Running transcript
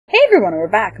everyone, we're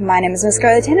back. My name is Miss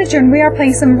Scarlet Tanager, and we are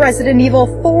playing some Resident Evil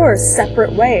 4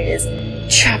 Separate Ways.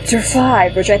 Chapter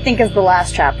 5, which I think is the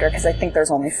last chapter, because I think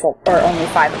there's only 5 of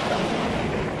them.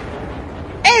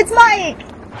 Hey, it's Mike!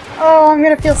 Oh, I'm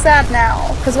gonna feel sad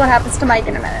now, because what happens to Mike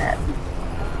in a minute?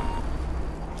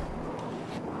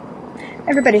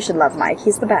 Everybody should love Mike,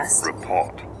 he's the best.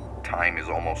 Report. Time is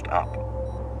almost up.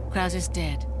 Krauser's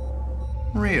dead.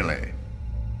 Really?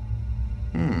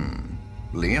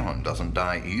 Leon doesn't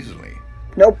die easily.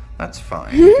 Nope. That's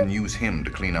fine. We can use him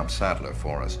to clean up Sadler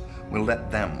for us. We'll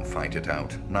let them fight it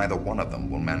out. Neither one of them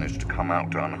will manage to come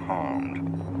out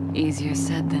unharmed. Easier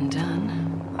said than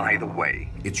done. Either way,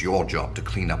 it's your job to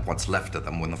clean up what's left of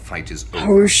them when the fight is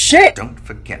over. Oh shit! Don't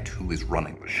forget who is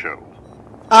running the show.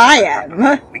 I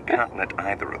am. We can't let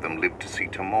either of them live to see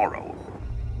tomorrow.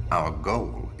 Our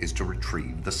goal is to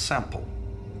retrieve the sample.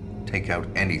 Take out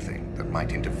anything that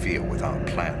might interfere with our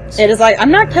plans. It is like,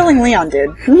 I'm not killing Leon,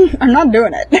 dude. I'm not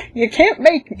doing it. You can't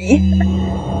make me.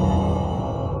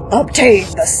 Obtain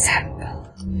the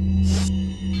sample.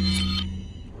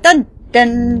 Dun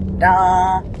dun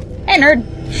dun. Hey nerd.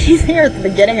 He's here at the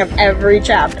beginning of every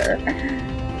chapter.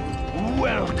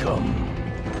 Welcome.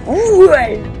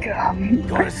 Welcome.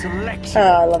 Got a selection. Oh,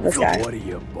 I love this guy. What are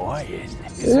you buying?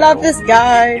 Love this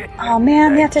guy. Oh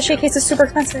man, the attaché case is super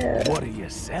expensive. What are you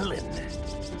selling?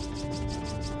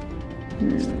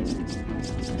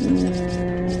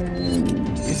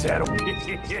 Is that okay?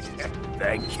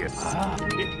 Thank you.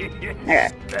 Okay.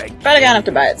 Thank But I got enough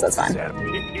to buy it, so it's fine.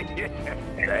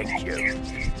 Thank you.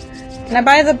 Can I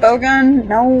buy the bowgun?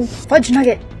 No. Fudge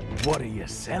nugget. What are you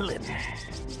selling?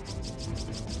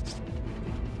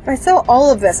 If I sell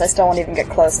all of this, I still won't even get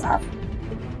close enough.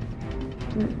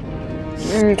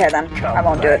 Okay then, I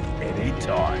won't do it.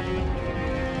 Anytime.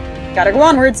 Gotta go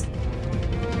onwards.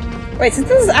 Wait, since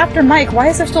this is after Mike, why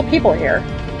is there still people here?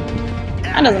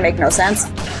 That doesn't make no sense.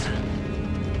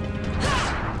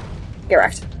 Get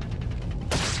wrecked.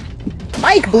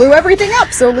 Mike blew everything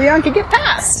up so Leon could get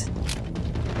past.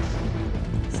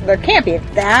 So there can't be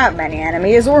that many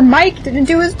enemies, or Mike didn't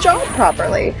do his job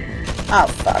properly. Oh,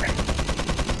 fuck.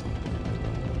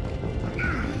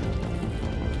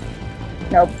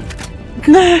 Nope.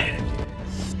 I'm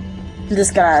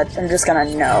just gonna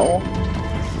no.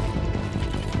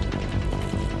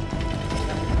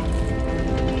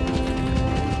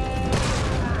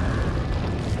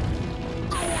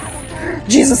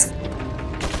 Jesus.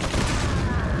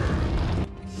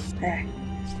 Okay.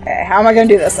 Okay, how am I gonna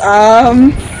do this? I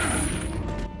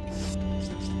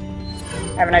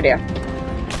have an idea.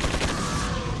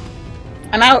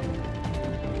 I'm out.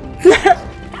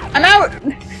 I'm out.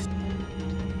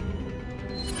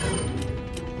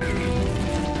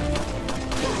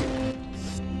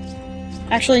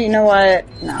 Actually, you know what?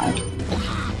 No.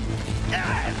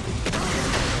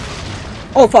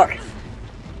 Oh, fuck.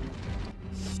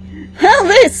 Hell,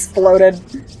 they exploded.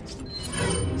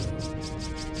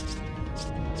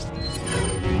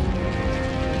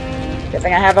 Good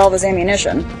thing I have all this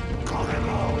ammunition.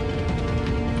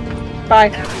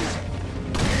 Bye.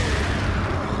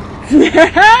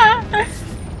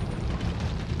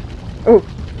 Ooh.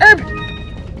 Herb!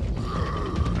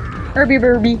 Herby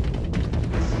burby.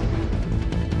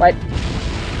 What?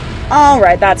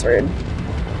 Alright, that's rude.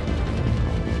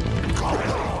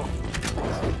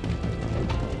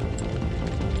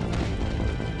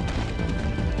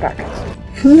 Fuck.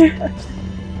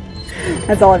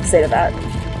 That's all I have to say to that.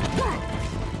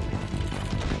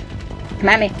 Come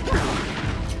at me.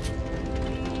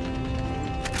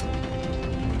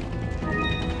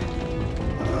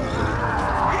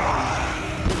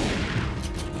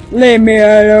 Leave me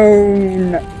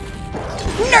alone!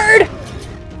 Nerd!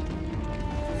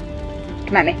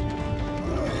 Come at me.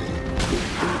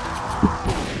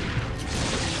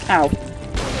 Oh.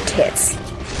 Tits.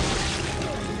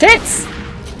 Tits!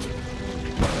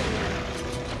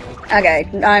 Okay,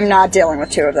 I'm not dealing with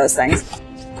 2 of those things.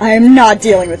 I am not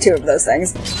dealing with 2 of those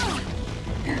things.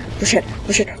 Oh shit,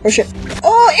 oh shit, oh shit.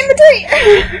 Oh, inventory!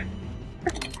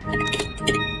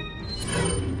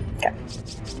 Okay.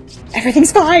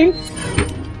 Everything's fine!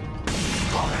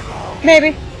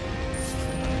 Maybe.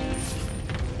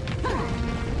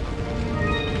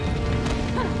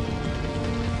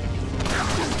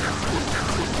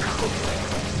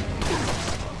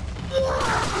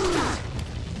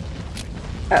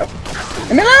 Oh.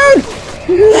 Leave me alone!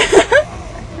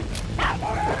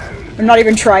 I'm not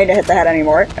even trying to hit the head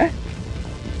anymore.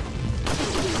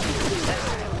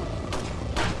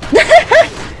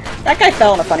 That guy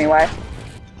fell in a funny way.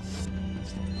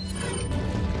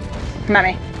 Come at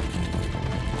me.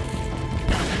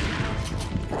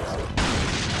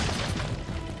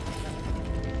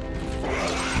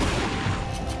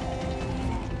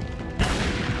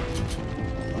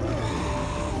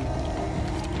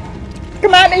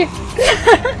 get me!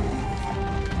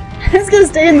 I'm just gonna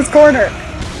stay in this corner.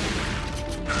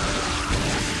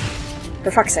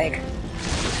 For fuck's sake.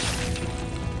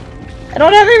 I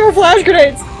don't have any more flash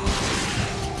grenades!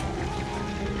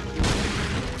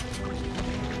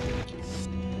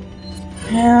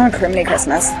 Oh, criminy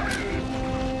Christmas.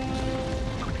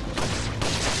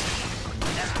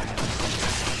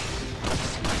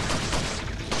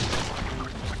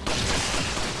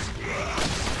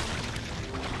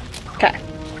 Okay.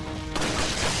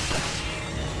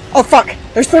 Oh fuck!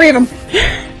 There's 3 of them!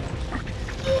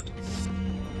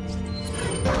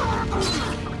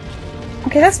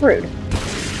 Okay, that's rude.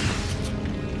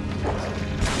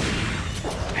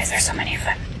 Why is there so many of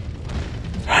them?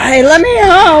 Why? Let me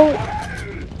out!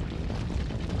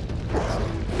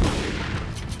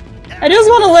 I just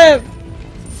want to live!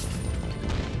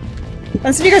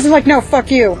 And so you guys are like, no,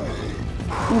 fuck you.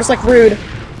 I'm just like, rude.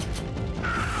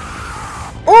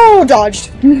 Oh, dodged!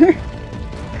 I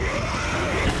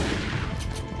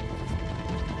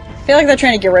feel like they're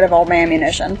trying to get rid of all my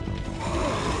ammunition.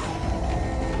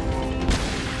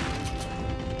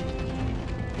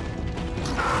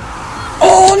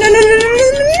 Oh, no, no, no, no,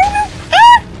 no, no, no!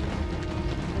 Ah!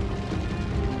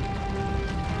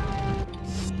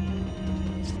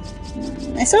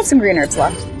 I still have some green herbs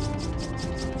left.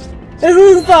 This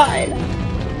is fine.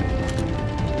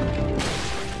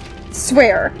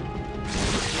 Swear.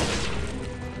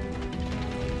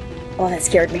 Oh, that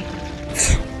scared me.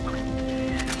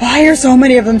 Why are so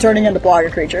many of them turning into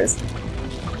blogger creatures?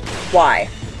 Why?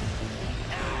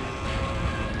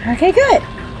 Okay, good.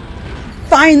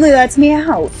 Finally lets me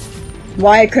out.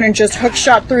 Why I couldn't just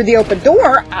hookshot through the open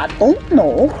door, I don't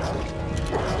know.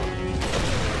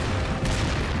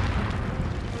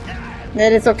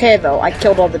 It's okay though, I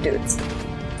killed all the dudes.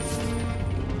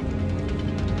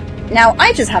 Now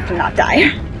I just have to not die.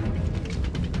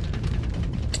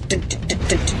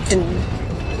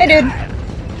 Hey dude.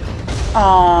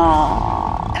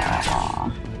 Aww.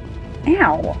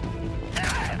 Ow.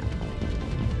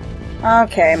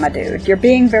 Okay, my dude, you're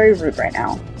being very rude right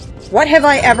now. What have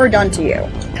I ever done to you?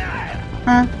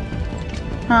 Huh?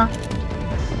 Huh?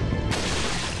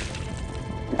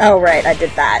 Oh, right, I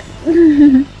did that.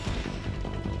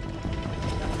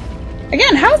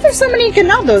 Again, how is there so many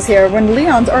Ganaldos here when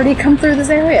Leon's already come through this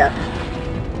area?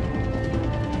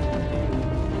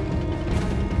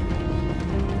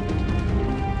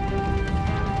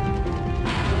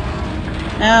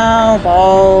 Oh,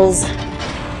 balls.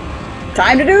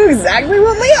 Time to do exactly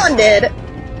what Leon did!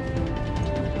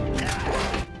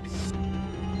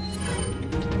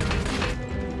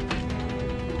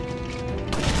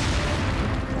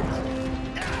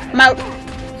 I'm out.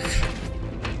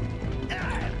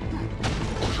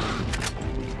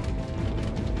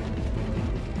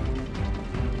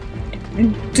 I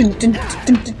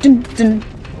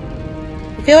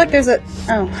feel like there's a...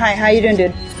 Oh, hi, how you doing,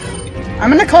 dude? I'm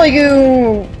gonna call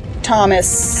you...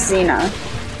 Thomasina.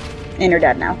 And you're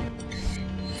dead now.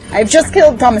 I've just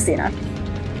killed Thomasina.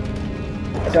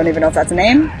 I don't even know if that's a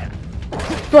name.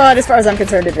 But as far as I'm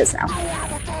concerned, it is now.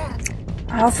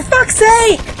 Oh, for fuck's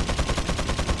sake!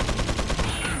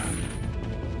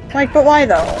 Like, but why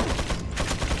though?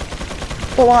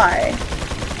 But why?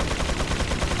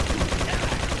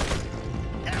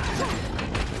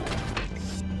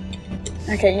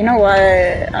 Okay, you know what?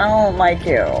 I don't like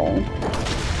you.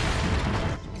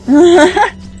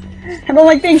 I don't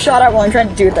like being shot at while I'm trying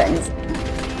to do things.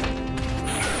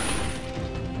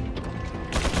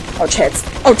 Oh, tits.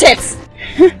 Oh, tits!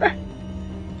 I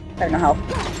have no health.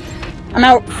 I'm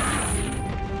out.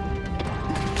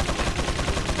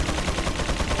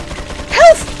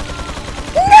 Health!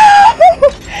 No!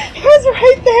 It was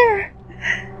right there!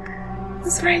 It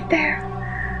was right there.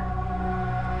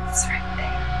 It was right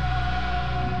there.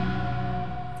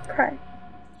 Cry.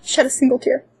 Shed a single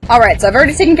tear. Alright, so I've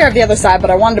already taken care of the other side, but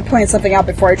I wanted to point something out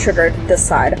before I triggered this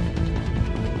side.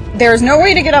 There's no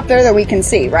way to get up there that we can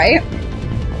see, right?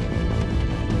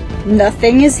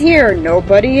 Nothing is here.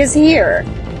 Nobody is here.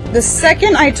 The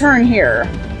second I turn here,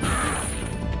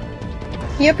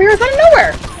 he appears out of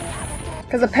nowhere!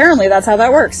 Because apparently that's how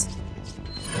that works.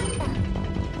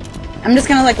 I'm just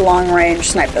gonna, like,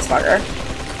 long-range snipe this fucker.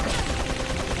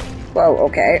 Whoa,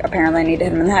 okay. Apparently I need to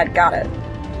hit him in the head. Got it.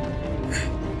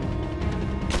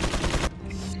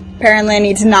 Apparently I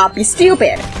need to not be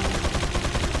stupid.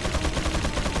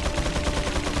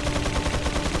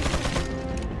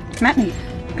 Come at me.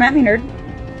 Come at me, nerd.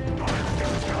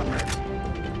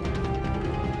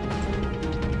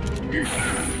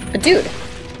 But dude.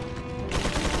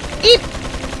 Eep!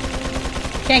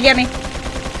 Can't get me.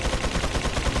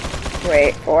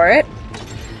 Wait for it.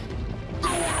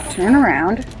 Turn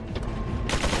around.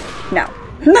 No.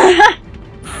 Oh,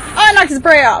 I knocked his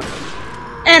prey off!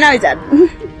 And now he's dead.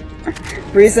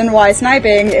 Reason why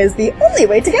sniping is the only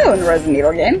way to go in the Resident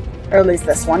Evil game. Or at least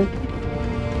this one.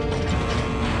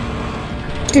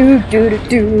 Do do do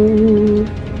do.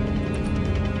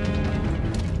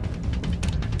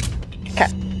 Okay.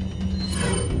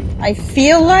 I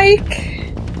feel like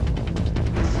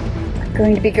I'm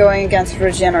going to be going against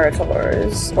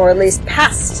regenerators, or at least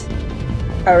past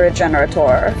a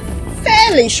regenerator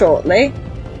fairly shortly,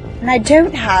 and I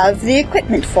don't have the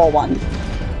equipment for one.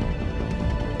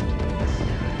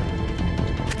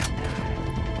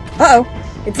 Uh-oh,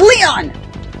 it's Leon!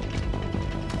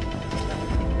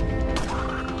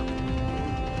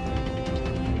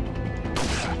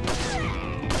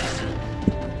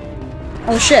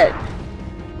 Oh shit.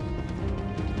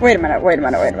 Wait a minute, wait a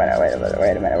minute, wait a minute, wait a minute,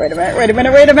 wait a minute, wait a minute, wait a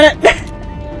minute, wait a minute!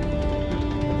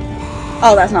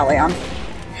 Oh, that's not Leon.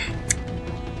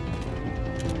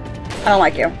 I don't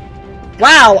like you.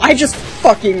 Wow, I just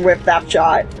fucking whipped that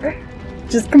shot.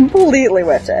 Just completely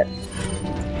whipped it.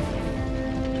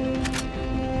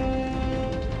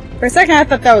 For a second I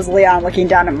thought that was Leon looking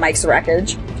down at Mike's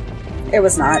wreckage. It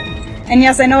was not. And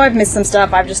yes, I know I've missed some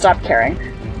stuff, I've just stopped caring.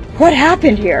 What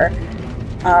happened here?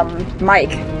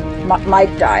 Mike.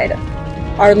 Mike died.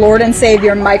 Our Lord and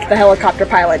Savior, Mike the helicopter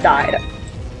pilot, died.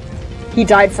 He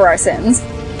died for our sins.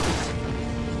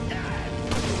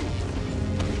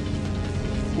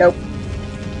 Nope.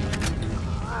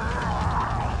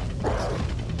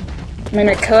 I mean,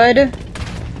 I could,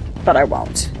 but I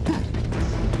won't.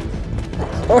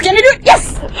 Oh, can I do it?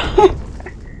 Yes!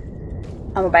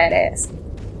 I'm a badass.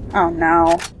 Oh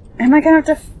no. Am I gonna have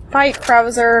to fight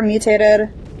Krauser,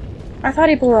 mutated? I thought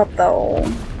he blew up though.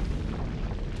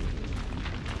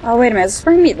 Oh, wait a minute. Is this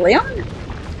where we meet Leon?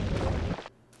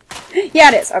 Yeah,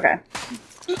 it is. Okay.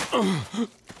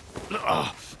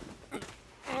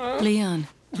 Leon,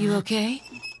 you okay?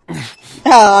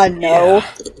 No.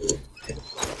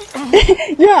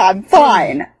 Yeah, I'm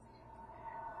fine.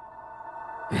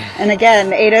 And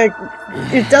again, Ada,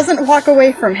 it doesn't walk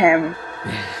away from him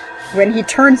when he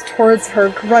turns towards her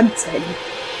grunting.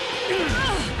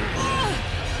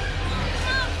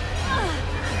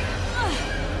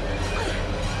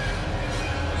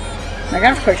 Am I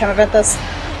gonna have to quick time event this?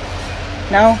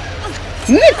 No?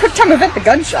 You need to quick time event the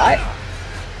gunshot!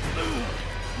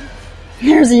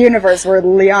 There's a universe where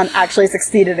Leon actually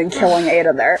succeeded in killing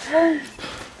Ada there.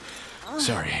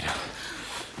 Sorry, Ada.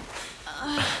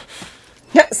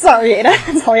 Yeah, sorry, Ada.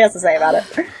 That's all he has to say about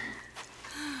it.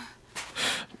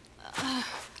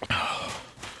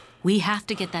 We have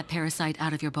to get that parasite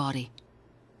out of your body.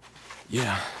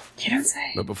 Yeah. You don't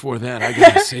say. But before that, I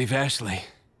gotta save Ashley.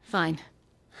 Fine.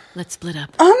 Let's split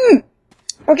up.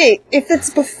 Okay, if it's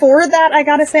before that I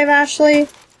gotta save Ashley,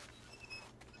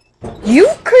 you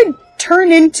could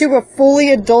turn into a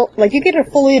fully adult, like, you get a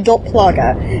fully adult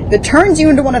Plugga that turns you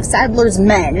into one of Sadler's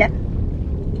men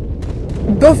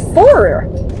before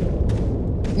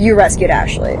you rescued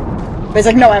Ashley. But it's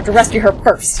like, no, I have to rescue her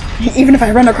first. Even if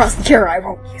I run across the cure, I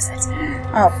won't use it.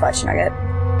 Oh, fudge nugget.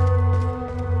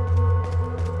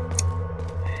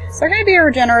 Is there gonna be a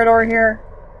regenerator here?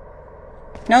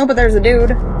 No, but there's a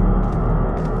dude.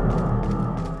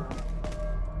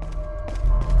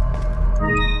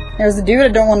 There's a dude I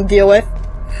don't want to deal with.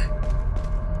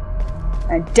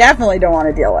 I definitely don't want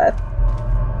to deal with.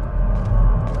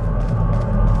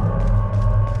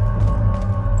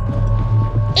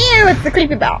 Ew, it's the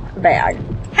creepy bag.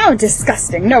 How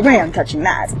disgusting. No way I'm touching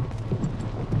that.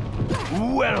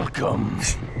 Welcome.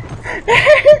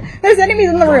 There's enemies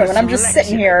in the room and I'm just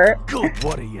sitting here. Good.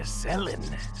 What are you selling?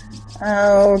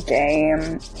 Oh,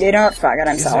 game. You know what? Fuck it,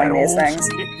 I'm selling these things.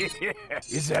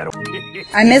 Is that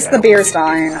I missed the beer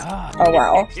stein. Oh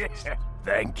well.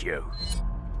 Thank you.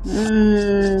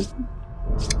 Is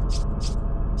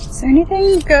there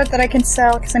anything good that I can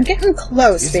sell? Because I'm getting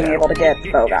close to being able to get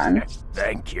the bowgun.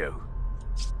 Thank you.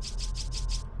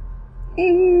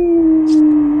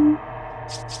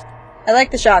 I like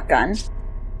the shotgun.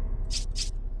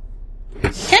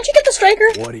 Can't you get the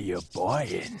striker? What are you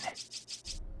buying?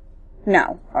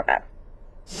 No. Okay.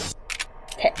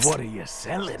 Hits. What are you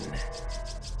selling?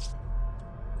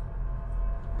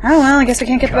 Oh well, I guess we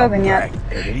can't get the bowgun yet.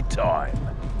 Any time.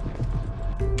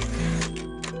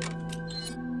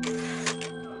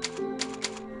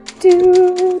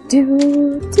 Do do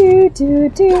do do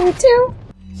do do.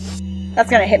 That's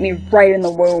gonna hit me right in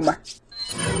the womb.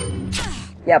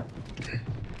 Yep.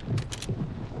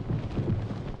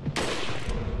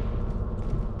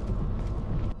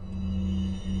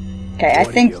 Okay, I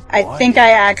think I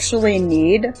actually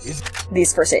need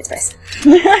these first aid space.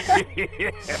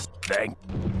 Thank.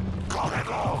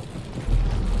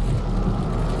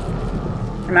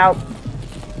 I'm out.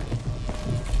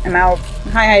 I'm out.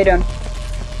 Hi, how you doing?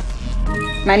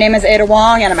 My name is Ada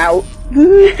Wong, and I'm out.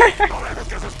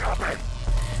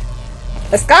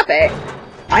 Escape?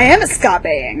 I am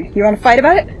escaping. You want to fight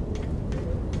about it?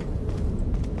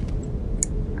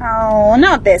 Oh,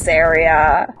 not this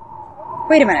area.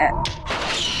 Wait a minute.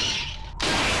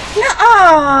 No.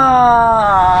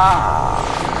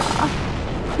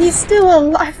 He's still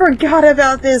alive. I forgot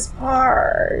about this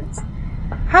part.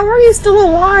 How are you still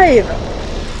alive?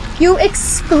 You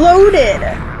exploded.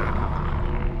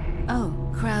 Oh,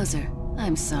 Krauser.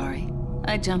 I'm sorry.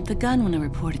 I jumped the gun when I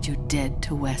reported you dead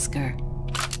to Wesker.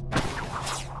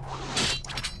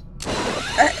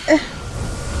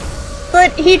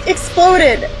 But he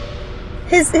exploded.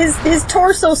 His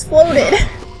torso exploded.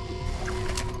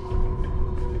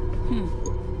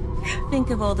 Think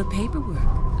of all the paperwork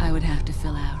I would have to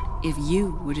fill out if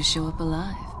you were to show up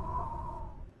alive.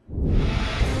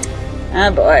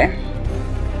 Oh boy.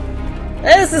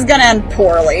 This is gonna end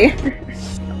poorly.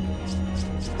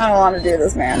 I don't want to do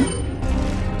this, man.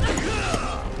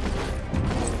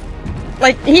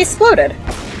 Like, he exploded.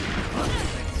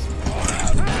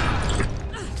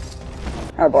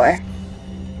 Oh boy.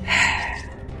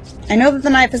 I know that the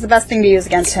knife is the best thing to use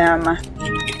against him.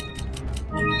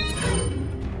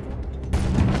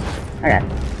 Okay.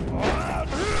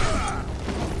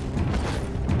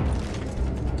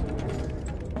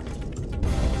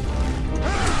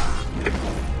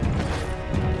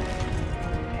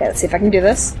 Okay, let's see if I can do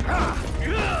this.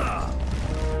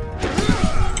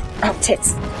 Oh,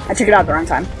 tits. I took it out at the wrong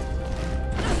time.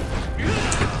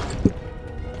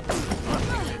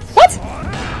 What?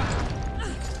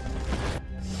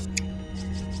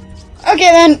 Okay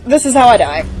then, this is how I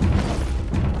die.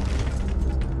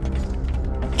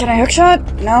 Can I hookshot?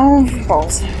 No?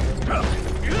 Balls.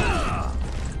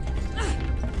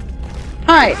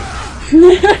 Hi!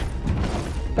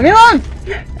 Leave me alone!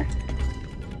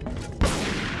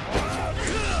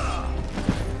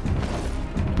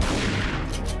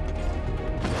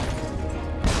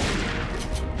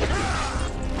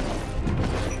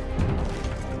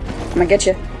 I'm gonna get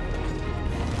you.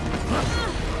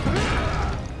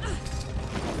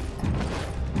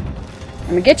 I'm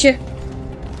gonna get you.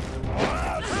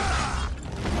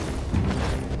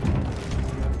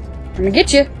 I'm gonna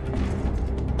get you.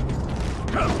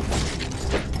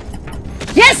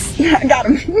 Yes! I got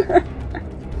him.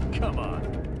 Come on.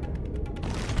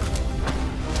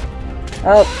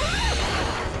 Oh.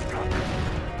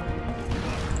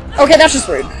 Okay, that's just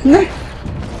rude.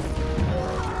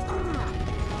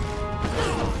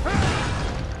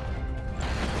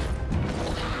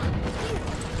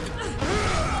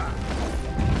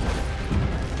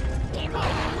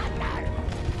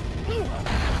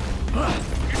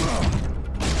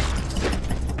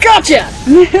 Gotcha!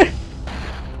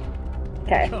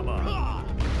 Okay.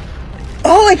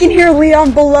 Oh, I can hear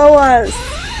Leon below us!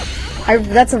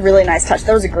 That's a really nice touch.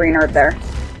 There was a green herb there.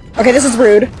 Okay, this is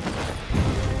rude.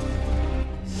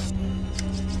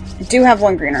 I do have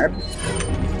one green herb.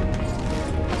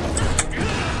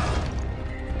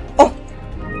 Oh!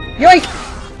 Yoink!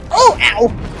 Oh,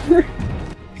 ow!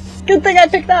 Good thing I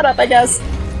picked that up, I guess.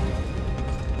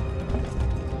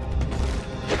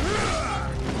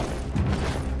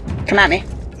 Come at me.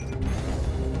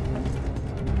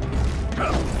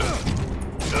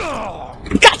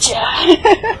 Gotcha!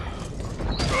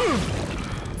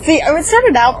 See, it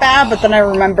started out bad, but then I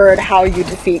remembered how you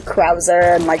defeat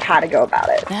Krauser and, like, how to go about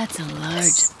it. That's a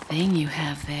large thing you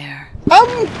have there.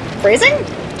 Phrasing?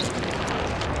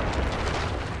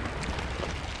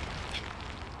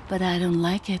 But I don't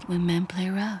like it when men play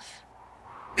rough.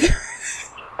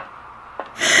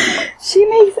 She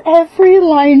makes every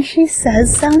line she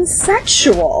says sound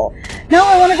sexual. No,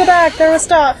 I want to go back. There was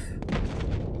stuff.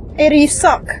 Ada, you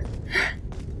suck.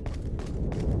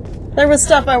 There was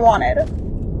stuff I wanted.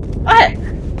 What?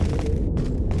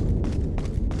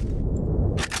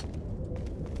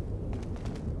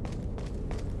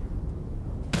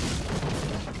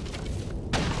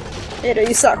 Ada,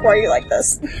 you suck. Why are you like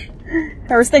this?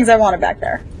 There was things I wanted back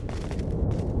there.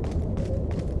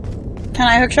 Can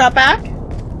I hookshot back?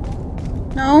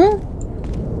 No?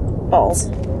 Balls.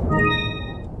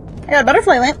 I got a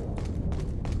butterfly lamp.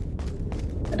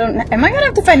 Am I gonna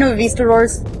have to fight Nova Vista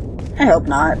doors? I hope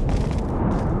not.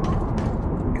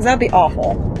 Because that'd be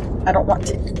awful. I don't want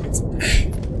to.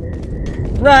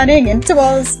 Running into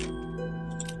walls.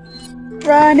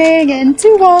 Running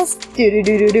into walls. Do do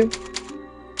do do do.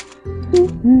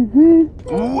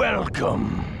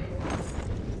 Welcome.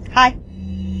 Hi.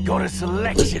 Got a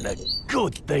selection of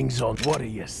good things on. What are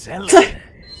you selling?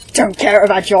 Don't care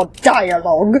about your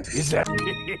dialogue. Is that...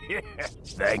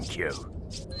 Thank you.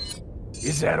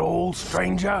 Is that all,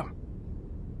 stranger?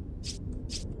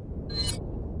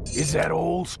 Is that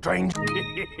all, stranger?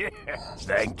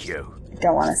 Thank you. I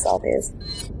don't want to sell these.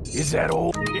 Is that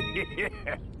all?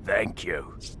 Thank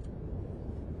you.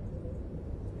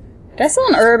 Did I sell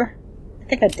an herb? I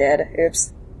think I did.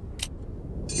 Oops.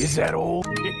 Is that all?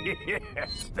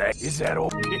 Is that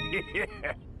all?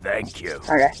 Thank you.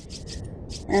 Okay.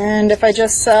 And if I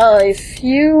just sell a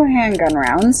few handgun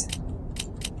rounds...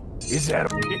 Is that...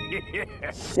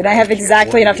 Then I have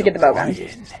exactly enough to get the bowgun.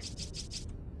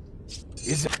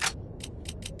 Is that...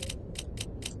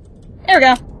 There we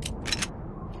go.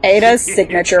 Ada's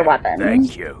signature weapon.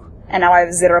 Thank you. And now I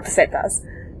have 0 pesetas.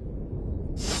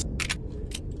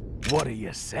 What are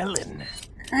you selling?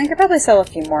 I could probably sell a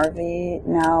few more of the...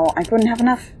 No, I wouldn't have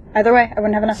enough. Either way, I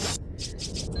wouldn't have enough.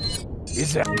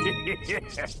 Is that...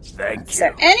 Thank you.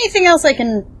 So, anything else I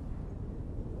can...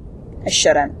 I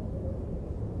shouldn't.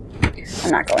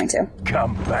 I'm not going to.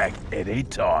 Come back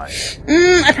anytime.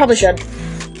 I probably should.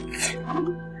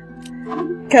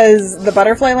 Because the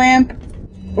butterfly lamp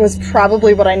was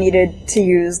probably what I needed to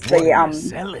use the,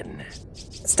 selling?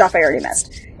 stuff I already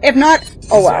missed. If not,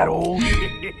 oh well.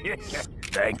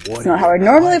 It's not how I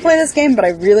normally play this game, but I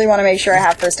really want to make sure I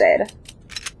have first aid.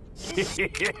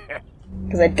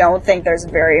 Because I don't think there's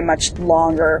very much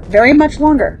longer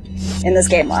in this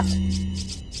game left.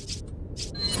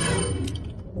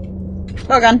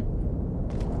 Bowgun.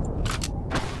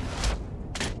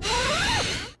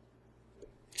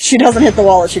 She doesn't hit the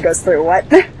wall as she goes through. What?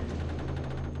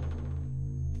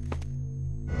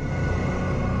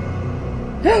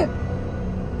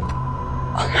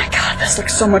 Oh my god, this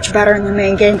looks so much better in the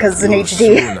main game because it's in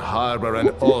HD. Soon harbor an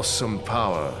awesome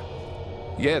power.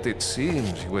 Yet it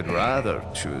seems you would rather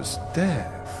choose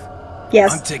death.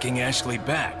 Yes. I'm taking Ashley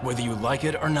back, whether you like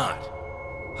it or not.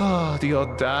 Ah, the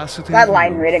audacity. That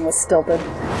line reading was stilted.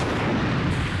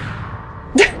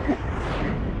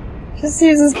 Just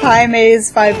uses Pai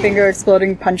Mei's 5-finger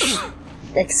exploding punch,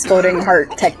 exploding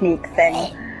heart technique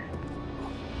thing.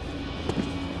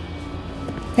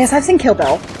 Yes, I've seen Kill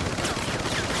Bill.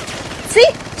 See?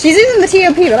 She's using the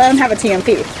TMP, but I don't have a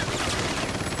TMP.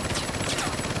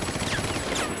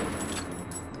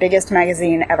 Biggest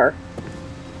magazine ever.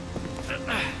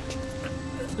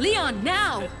 Leon,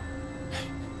 now!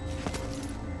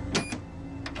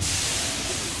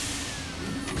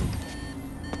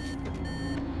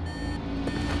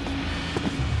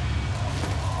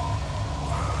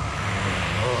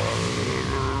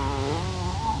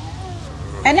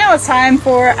 And now it's time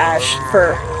for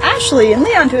Ashley and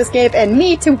Leon to escape and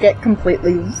me to get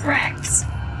completely wrecked.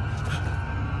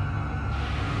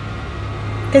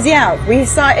 Cause yeah, we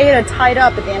saw Ada tied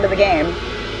up at the end of the game.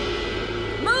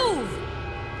 Move!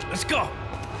 Let's go!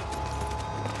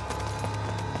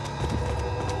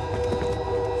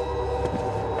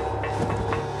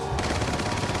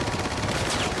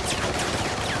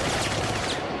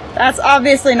 That's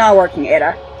obviously not working,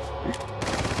 Ada.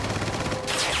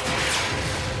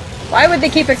 Why would they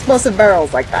keep explosive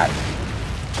barrels like that?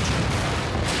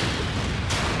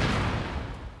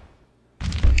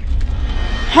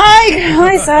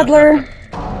 Hi, Sadler.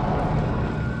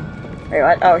 Wait,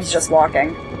 what? Oh, he's just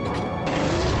walking.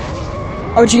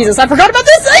 Oh, Jesus, I forgot about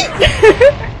this thing!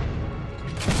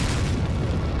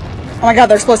 Oh my god,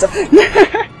 they're explosive.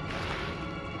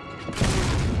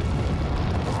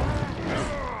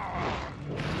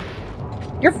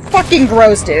 You're fucking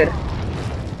gross, dude.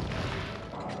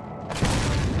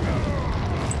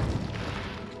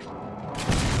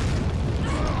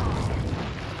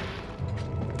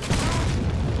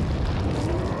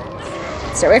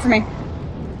 Stay away from me.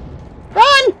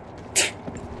 Run!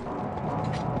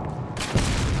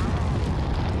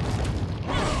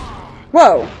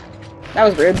 Whoa. That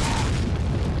was rude.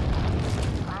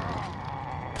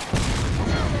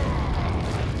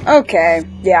 Okay.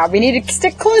 Yeah, we need to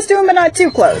stick close to him, but not too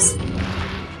close.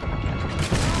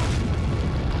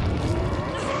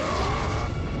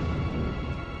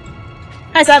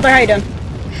 Hi, Sadler. How you doing?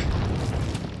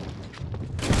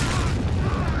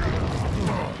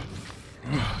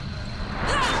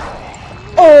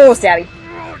 Oh, stabby.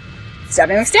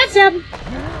 Stabby like stab stab.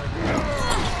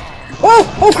 Oh!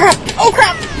 Oh crap! Oh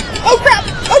crap! Oh crap!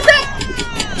 Oh crap!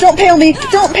 Don't pale me!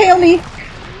 Don't pale me!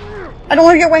 I don't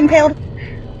want to get wing paled.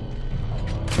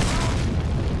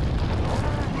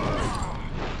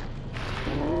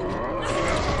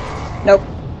 Nope.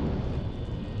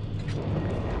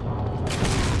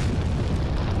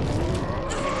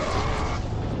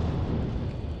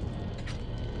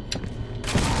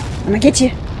 gonna get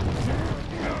you.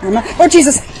 Oh,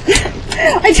 Jesus!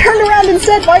 I turned around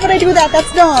instead! Why would I do that?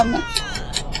 That's dumb!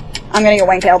 I'm gonna get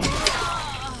wang-tailed.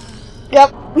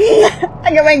 Yep.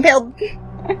 I get wang-tailed.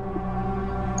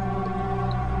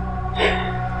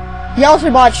 Y'all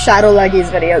should watch Shadow Leggy's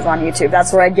videos on YouTube.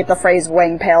 That's where I get the phrase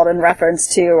wang-tailed in reference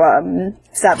to,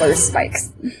 Saddler's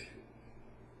spikes.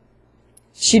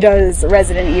 She does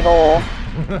Resident Evil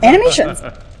animations.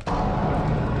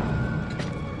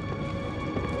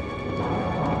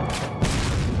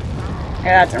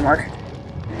 Yeah, that didn't work.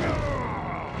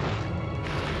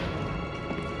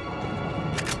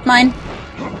 Mine.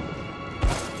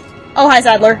 Oh, hi,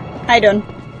 Sadler. How you doing?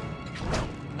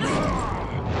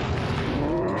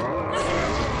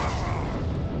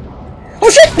 Oh,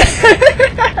 shit!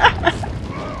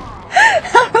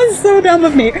 That was so dumb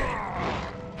of me.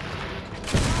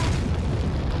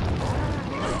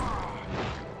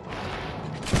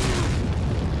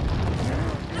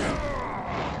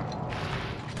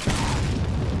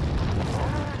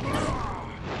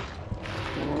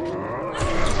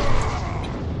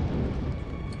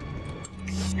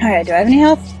 Alright, do I have any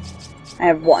health? I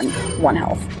have one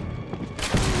health.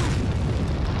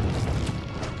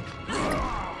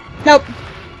 Nope.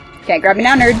 Can't grab me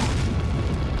now, nerd.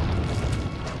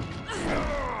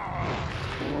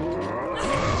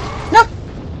 Nope.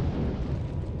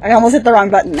 I almost hit the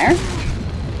wrong button there.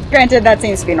 Granted, that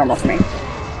seems to be normal for me.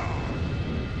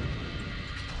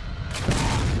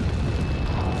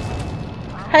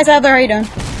 Hi, Sadler, how you doing?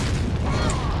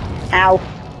 Ow.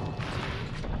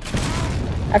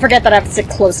 I forget that I have to sit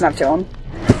close enough to him.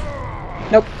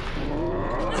 Nope.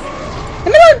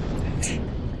 Come on!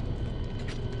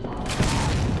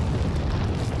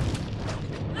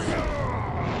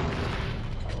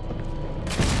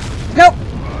 Nope!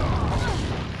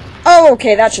 Oh,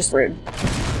 okay, that's just rude.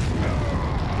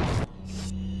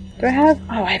 Do I have?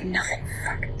 Oh, I have nothing.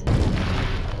 Fuck.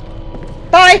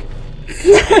 Bye!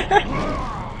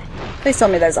 Please tell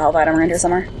me there's a health item around here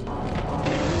somewhere.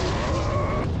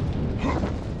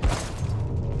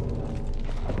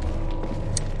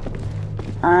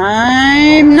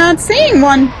 I'm not seeing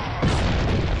one!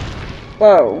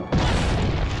 Whoa.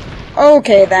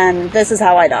 Okay then, this is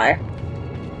how I die.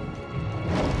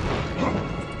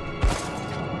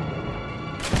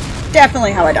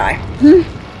 Definitely how I die.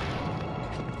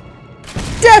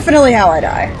 Definitely how I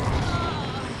die.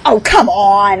 Oh, come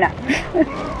on!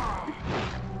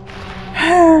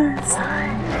 Sorry.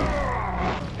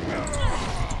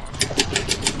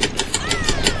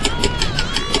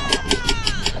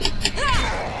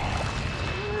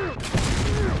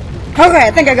 Okay,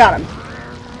 I think I got him.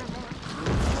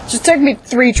 Just took me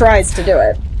 3 tries to do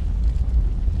it.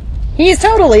 He's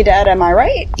totally dead, am I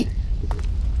right?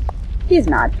 He's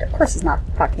not. Of course he's not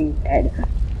fucking dead.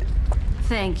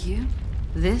 Thank you.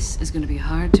 This is going to be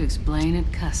hard to explain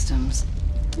at customs.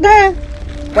 Nah.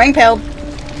 Wang-tailed.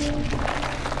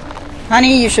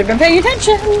 Honey, you should have been paying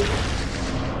attention.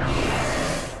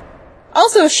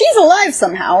 Also, she's alive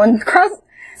somehow, and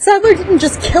Sadler didn't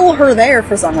just kill her there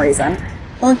for some reason.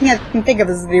 The only thing I can think of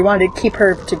is that he wanted to keep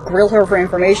her to grill her for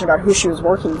information about who she was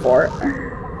working for.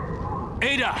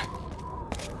 Ada!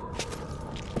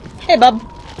 Hey, bub.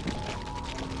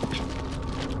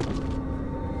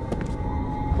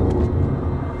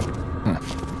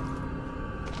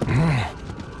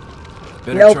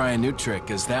 Better Nope. try a new trick,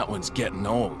 cause that one's getting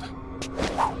old.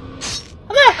 How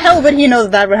the hell would he know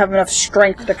that would have enough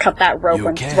strength to cut that rope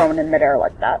when thrown in midair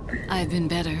like that? I've been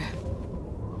better.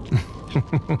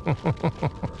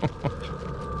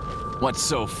 What's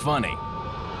so funny?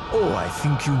 Oh, I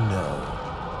think you know.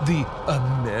 The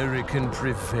American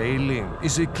prevailing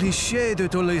is a cliché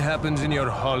that only happens in your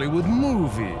Hollywood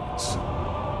movies.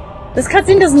 This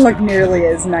cutscene doesn't look nearly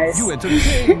as nice. You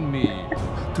entertain me.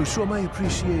 To show my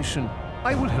appreciation,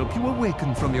 I will help you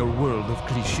awaken from your world of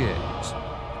clichés.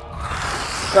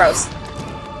 Gross.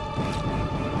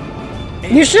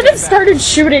 You should have started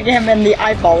shooting him in the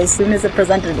eyeball as soon as it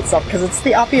presented itself, because it's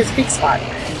the obvious weak spot.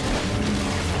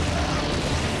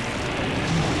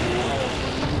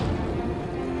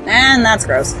 And that's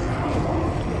gross.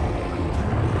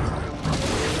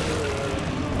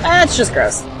 That's just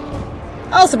gross.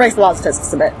 Also breaks the law of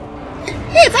statistics a bit.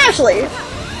 Hey, it's Ashley!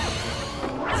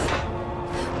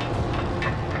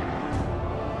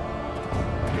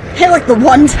 Hey, like the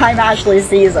one time Ashley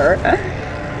sees her.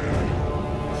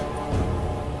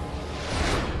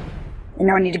 And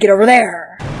now I need to get over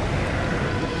there.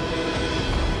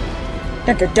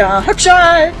 Da da da,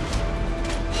 hookshot!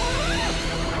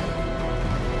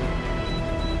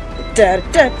 Da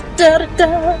da da da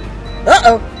da. Uh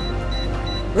oh.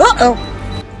 Uh oh.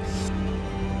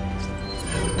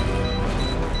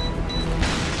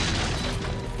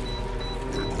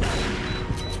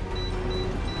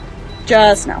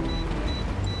 Just no.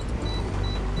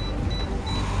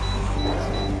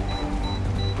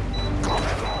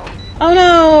 Oh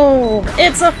no!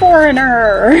 It's a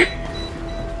foreigner!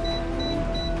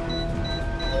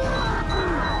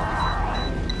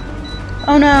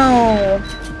 Oh no!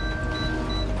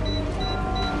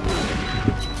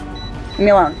 Leave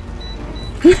me alone.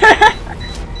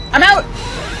 I'm out!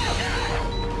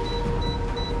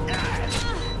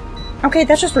 Okay,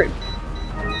 that's just rude.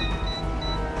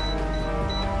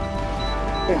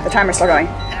 Dude, the timer's still going.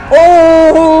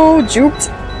 Oh! Juked!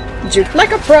 Juked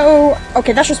like a pro!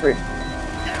 Okay, that's just rude.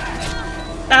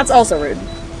 That's also rude.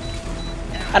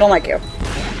 I don't like you.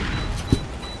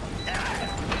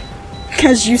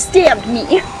 Because you stabbed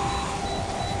me!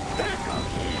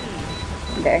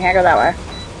 Okay, I can't go that way.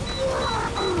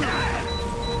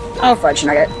 Oh, fudge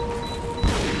nugget.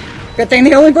 Good thing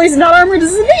the only place not armored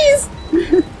is these!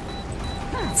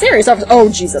 Serious officer. Oh,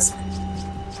 Jesus.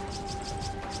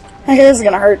 Okay, this is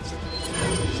gonna hurt.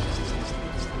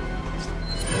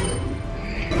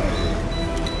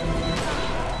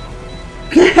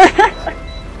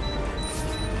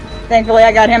 Thankfully,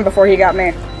 I got him before he got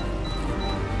me.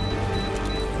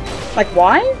 Like,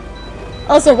 why?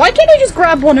 Also, why can't I just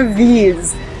grab one of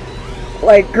these,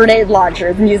 like, grenade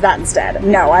launchers and use that instead?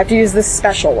 No, I have to use this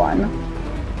special one.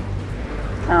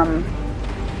 Oh,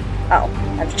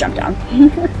 I have to jump down.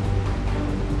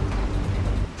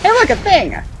 Hey, look, a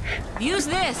thing! Use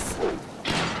this!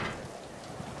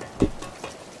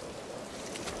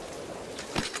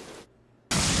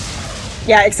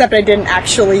 Yeah, except I didn't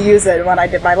actually use it when I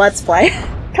did my Let's Play,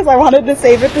 because I wanted to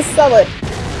save it to sell it,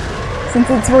 since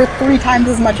it's worth 3 times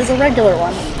as much as a regular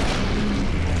one.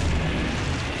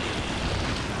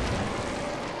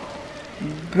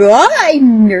 Bye,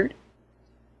 nerd!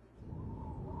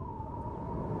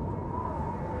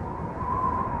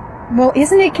 Well,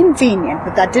 isn't it convenient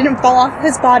that that didn't fall off of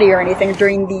his body or anything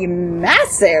during the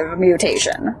massive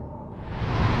mutation?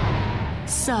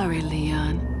 Sorry,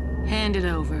 Leon. Hand it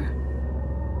over.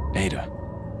 Ada,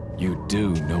 you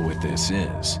do know what this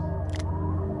is.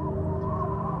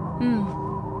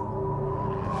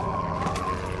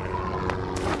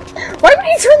 Why would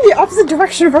he turn the opposite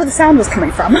direction of where the sound was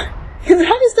coming from? Because it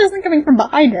obviously isn't coming from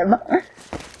behind him.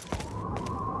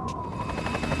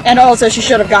 And also, she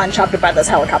should have gotten chopped up by those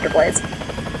helicopter blades.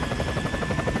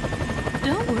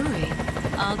 Don't worry.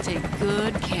 I'll take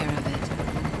good care of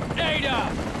it.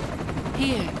 Ada!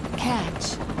 Here,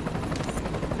 catch.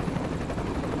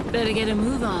 Better get a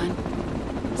move on.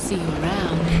 See you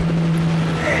around.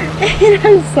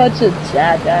 I'm such a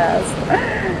jackass.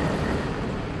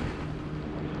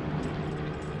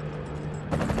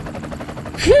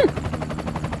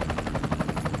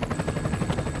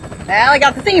 Well, I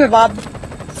got the thingamabob.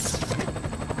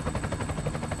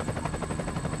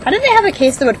 How did they have a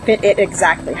case that would fit it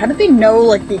exactly? How did they know,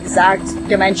 like, the exact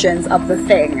dimensions of the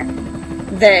thing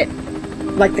that,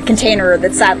 like, the container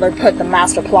that Sadler put the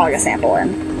Master Plaga sample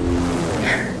in?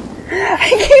 I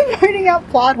keep pointing out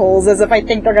plot holes as if I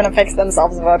think they're gonna fix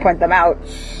themselves if I point them out.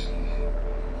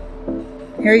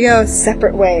 Here we go,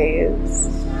 separate ways.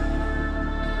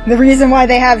 The reason why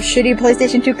they have shitty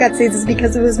PlayStation 2 cutscenes is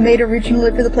because it was made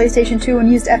originally for the PlayStation 2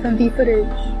 and used FMV footage.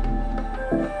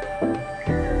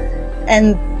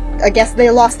 And I guess they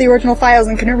lost the original files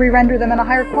and couldn't re-render them in a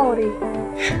higher quality.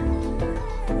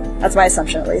 That's my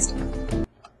assumption, at least.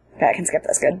 Okay, I can skip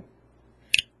this, good.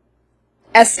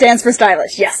 S stands for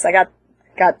stylish. Yes, I got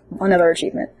another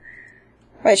achievement.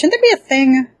 Wait, shouldn't there be a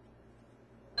thing?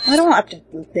 I don't want to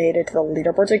update it to the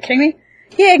leaderboards. Are you kidding me?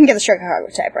 Yeah, I can get the Chicago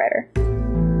typewriter.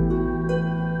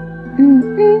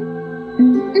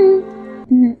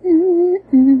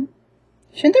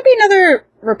 Shouldn't there be another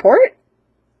report?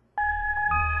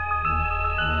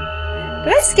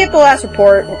 Did I skip the last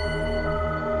report?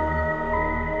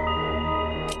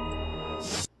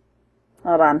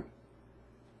 Hold on.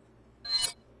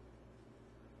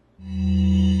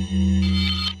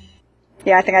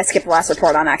 Yeah, I think I skipped the last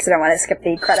report on accident when I skipped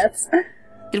the credits.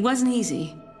 It wasn't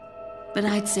easy, but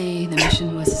I'd say the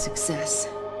mission was a success.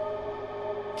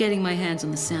 Getting my hands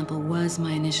on the sample was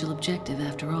my initial objective,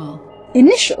 after all.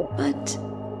 Initial? But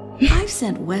I've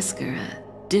sent Wesker a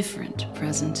different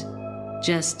present,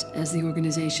 just as the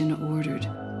organization ordered.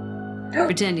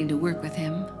 Pretending to work with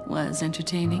him was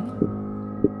entertaining.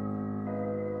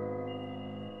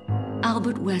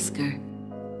 Albert Wesker.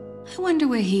 I wonder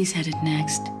where he's headed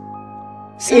next.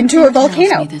 Into a volcano.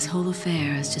 Tells me this whole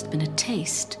affair has just been a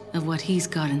taste of what he's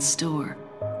got in store.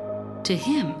 To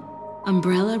him,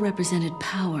 Umbrella represented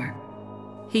power.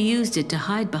 He used it to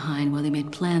hide behind while he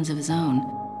made plans of his own.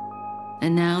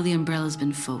 And now the Umbrella's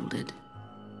been folded.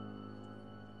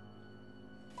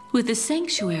 With the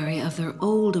sanctuary of their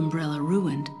old Umbrella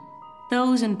ruined,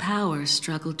 those in power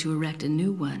struggle to erect a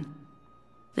new one.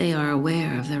 They are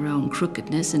aware of their own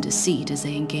crookedness and deceit as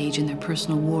they engage in their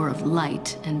personal war of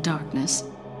light and darkness.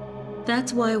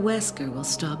 That's why Wesker will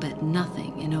stop at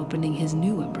nothing in opening his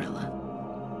new Umbrella.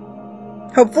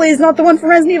 Hopefully he's not the one from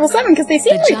Resident Evil 7, because they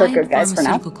seem like they're good guys for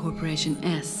now. The giant pharmaceutical corporation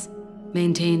S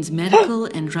maintains medical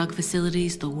and drug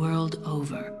facilities the world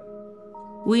over.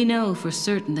 We know for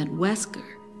certain that Wesker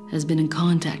has been in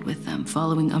contact with them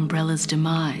following Umbrella's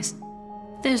demise.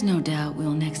 There's no doubt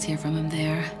we'll next hear from him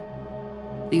there.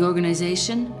 The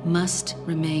organization must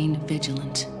remain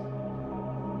vigilant.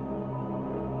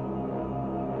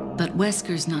 But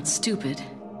Wesker's not stupid.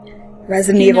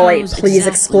 Resident Evil 8, please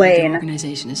explain. What the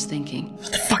organization is thinking.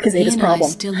 What the fuck is Ada's problem?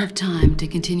 I still have time to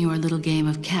continue our little game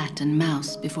of cat and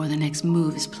mouse before the next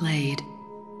move is played.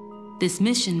 This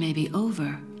mission may be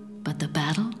over, but the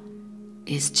battle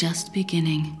is just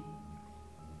beginning.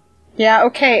 Yeah,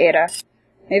 okay, Ada.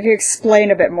 Maybe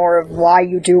explain a bit more of why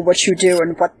you do what you do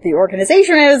and what the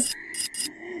organization is.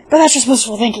 But that's just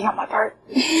wishful thinking on my part.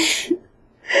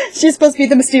 She's supposed to be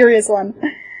the mysterious one.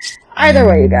 Either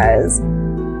way, you guys.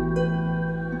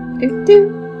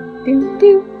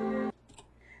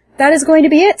 That is going to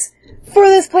be it for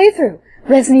this playthrough.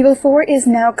 Resident Evil 4 is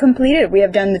now completed. We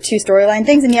have done the 2 storyline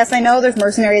things, and yes, I know there's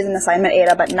Mercenaries and Assignment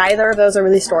Ada, but neither of those are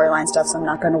really storyline stuff, so I'm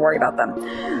not going to worry about them.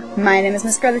 My name is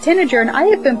Miss Scarlet Tanager, and I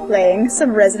have been playing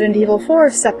some Resident Evil 4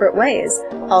 separate ways.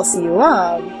 I'll see you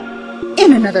all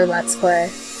in another Let's Play.